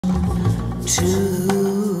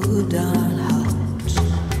too darn hot.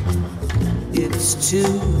 It's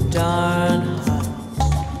too darn hot.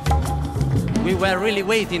 We were really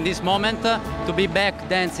waiting this moment to be back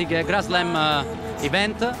dancing a GrandSlam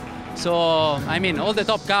event. So, I mean, all the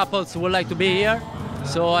top couples would like to be here.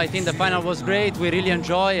 So I think the final was great. We really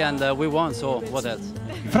enjoy and we won. So what else?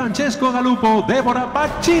 Francesco Galuppo, Debora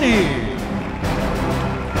Pacini.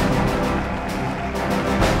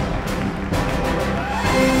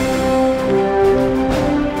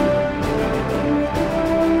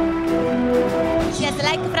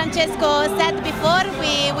 Like Francesco said before,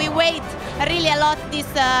 we wait really a lot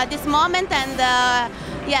this moment, and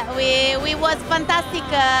yeah, we was fantastic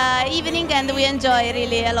evening, and we enjoy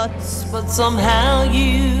really a lot. But somehow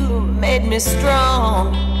you made me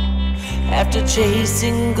strong. After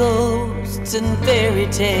chasing ghosts and fairy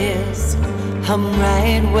tales, I'm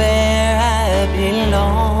right where I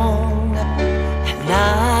belong, and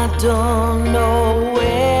I don't know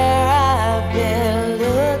where I've been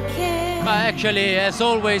looking. Actually, as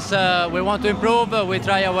always, we want to improve. We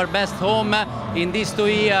try our best home. In these 2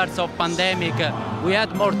 years of pandemic, we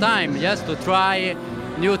had more time, yes, to try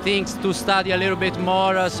new things, to study a little bit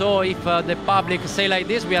more. So if the public say like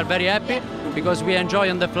this, we are very happy because we enjoy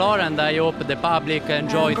on the floor, and I hope the public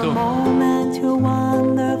enjoy too. The moment you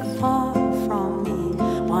wander far from me,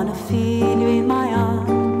 wanna feel you in my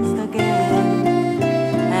arms again,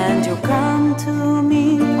 and you come to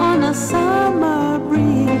me on a summer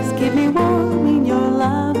breeze, keep me warm in your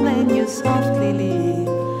love when you softly leave,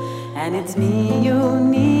 and it's me you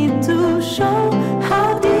need to show